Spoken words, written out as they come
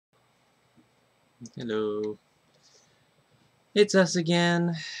Hello. It's us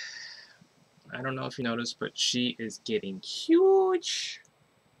again. I don't know if you noticed, but she is getting huge.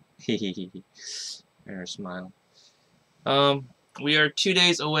 Hehehe. Her smile. Um, we are 2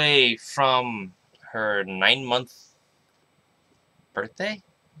 days away from her 9-month birthday,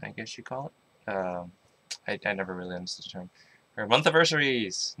 I guess you call it. I never really understood the term. Her month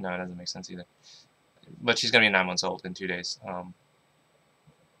anniversaries. No, it doesn't make sense either. But she's gonna be 9 months old in 2 days.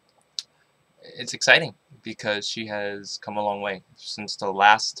 It's exciting because she has come a long way since the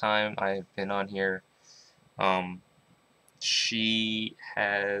last time I've been on here. Um, she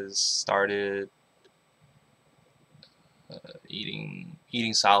has started eating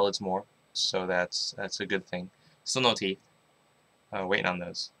solids more, so that's a good thing. Still no teeth. Waiting on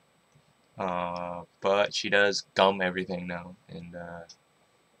those. But she does gum everything now, and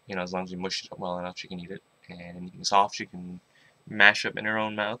as long as you mush it up well enough, she can eat it. And anything soft, she can mash up in her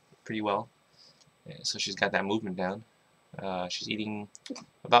own mouth pretty well. So she's got that movement down. She's eating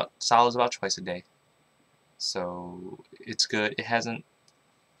solids about twice a day, so it's good. It hasn't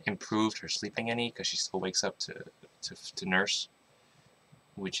improved her sleeping any because she still wakes up to nurse,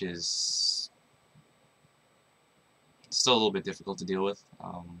 which is still a little bit difficult to deal with.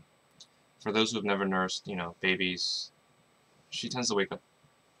 For those who have never nursed, babies, she tends to wake up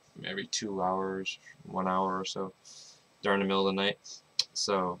every 2 hours, 1 hour or so during the middle of the night.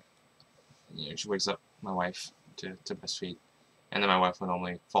 So, she wakes up my wife to breastfeed, and then my wife will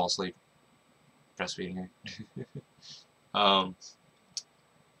normally fall asleep breastfeeding her. um,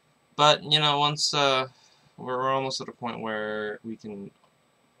 but once we're almost at a point where we can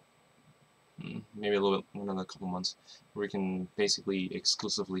maybe a little bit, another couple months, where we can basically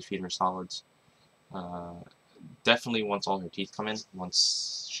exclusively feed her solids. Uh, Definitely once all her teeth come in,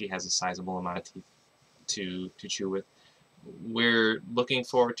 once she has a sizable amount of teeth to chew with. We're looking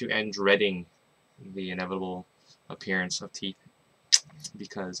forward to and dreading the inevitable appearance of teeth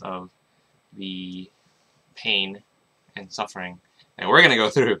because of the pain and suffering that we're gonna go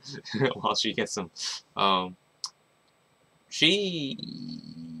through while she gets them. She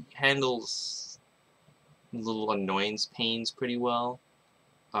handles little annoyance pains pretty well.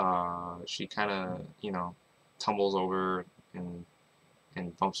 She kind of, tumbles over and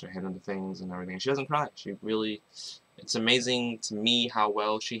bumps her head into things and everything. She doesn't cry. It's amazing to me how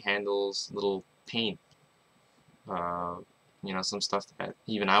well she handles little pain. Uh, some stuff that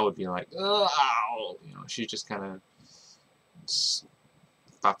even I would be like, ow! She just kind of,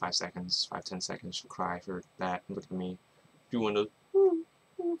 about 5 seconds, 5-10 seconds, she'll cry for that and look at me, do one of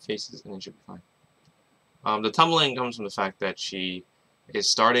those faces, and then she'll be fine. The tumbling comes from the fact that she is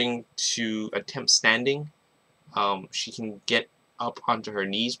starting to attempt standing. She can get up onto her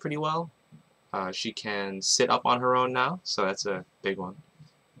knees pretty well. She can sit up on her own now, so that's a big one.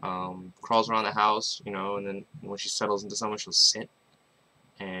 Crawls around the house, and then when she settles into someone, she'll sit.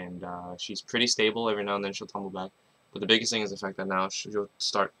 And she's pretty stable. Every now and then she'll tumble back. But the biggest thing is the fact that now she'll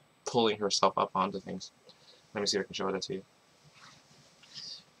start pulling herself up onto things. Let me see if I can show that to you.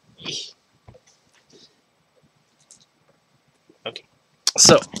 Okay.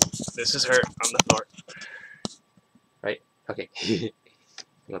 So, this is her on the floor. Right? Okay. You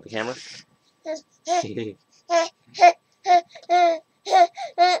want the camera?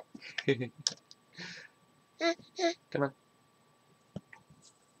 Come on.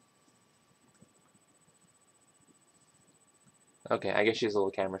 Okay, I guess she's a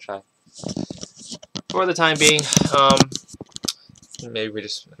little camera shy. For the time being, maybe we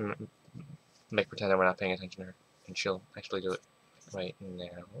just make pretend that we're not paying attention to her, and she'll actually do it right now.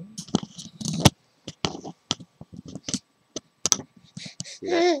 See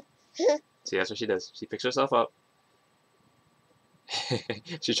that? See, that's what she does. She picks herself up.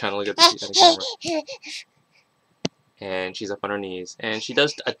 She's trying to look at the camera. And she's up on her knees. And she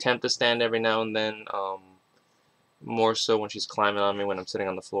does attempt to stand every now and then, more so when she's climbing on me when I'm sitting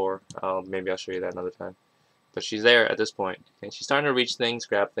on the floor. Maybe I'll show you that another time. But she's there at this point, and she's starting to reach things,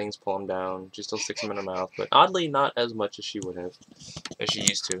 grab things, pull them down. She still sticks them in her mouth, but oddly not as much as she would have, as she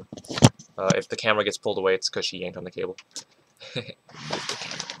used to. If the camera gets pulled away, it's because she yanked on the cable.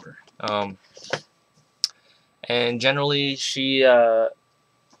 And generally, she's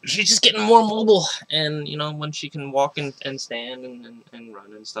just getting more mobile, and when she can walk and stand and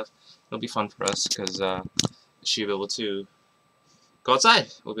run and stuff, it'll be fun for us because she'll be able to go outside.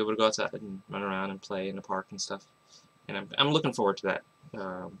 We'll be able to go outside and run around and play in the park and stuff. And I'm looking forward to that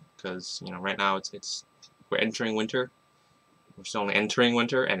because right now we're entering winter. We're still only entering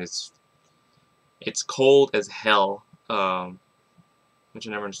winter, and it's cold as hell. Which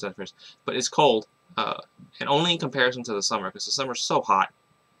I never understood first, but it's cold, and only in comparison to the summer because the summer's so hot,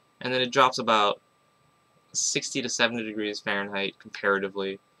 and then it drops about 60 to 70 degrees Fahrenheit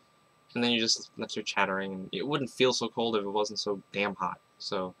comparatively, and then you just left her chattering, and it wouldn't feel so cold if it wasn't so damn hot.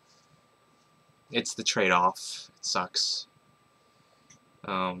 So it's the trade-off. It sucks.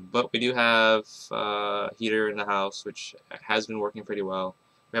 But we do have a heater in the house, which has been working pretty well.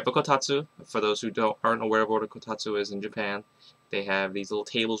 We have a kotatsu. For those who aren't aware of what a kotatsu is in Japan, they have these little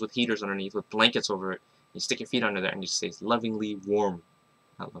tables with heaters underneath with blankets over it. You stick your feet under there and it just stays lovingly warm.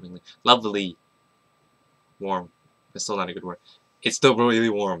 Not lovingly. Lovely warm. That's still not a good word. It's still really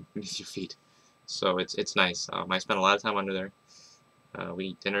warm beneath your feet. So it's nice. I spend a lot of time under there. We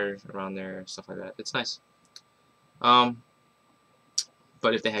eat dinner around there, stuff like that. It's nice.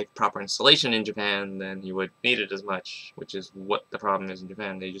 But if they had proper installation in Japan, then you would need it as much, which is what the problem is in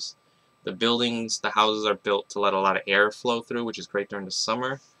Japan. The buildings, the houses are built to let a lot of air flow through, which is great during the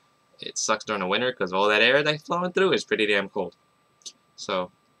summer. It sucks during the winter because all that air that's flowing through is pretty damn cold.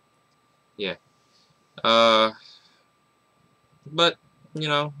 So, yeah. But, you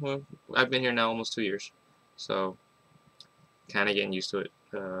know, I've been here now almost 2 years, so kind of getting used to it.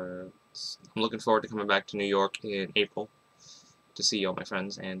 I'm looking forward to coming back to New York in April to see all my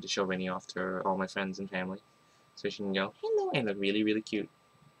friends and to show Rinny off to all my friends and family, so she can go, hello, and look really, really cute.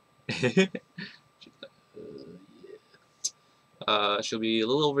 She'll be a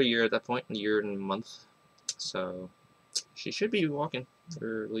little over a year at that point, a year and a month, so she should be walking,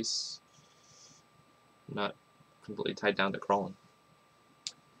 or at least not completely tied down to crawling.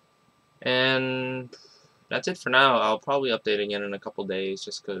 And that's it for now. I'll probably update again in a couple days,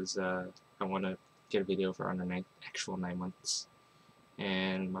 just because I want to get a video for under actual 9 months.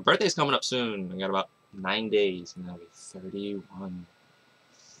 And my birthday's coming up soon. I got about 9 days, and I'll be 31.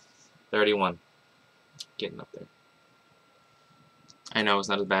 31. Getting up there. I know it's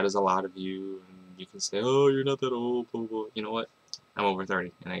not as bad as a lot of you, and you can say, oh, you're not that old, blah, blah. You know what? I'm over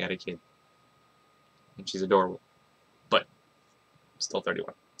 30, and I got a kid. And she's adorable. But, still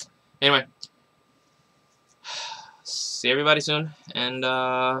 31. Anyway. See everybody soon, and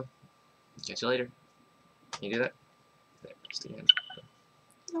catch you later. Can you do that? There, just again.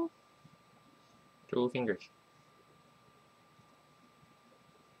 No. 2 fingers.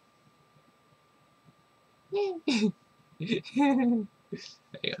 There you go,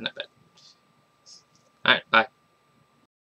 not bad. Alright, bye.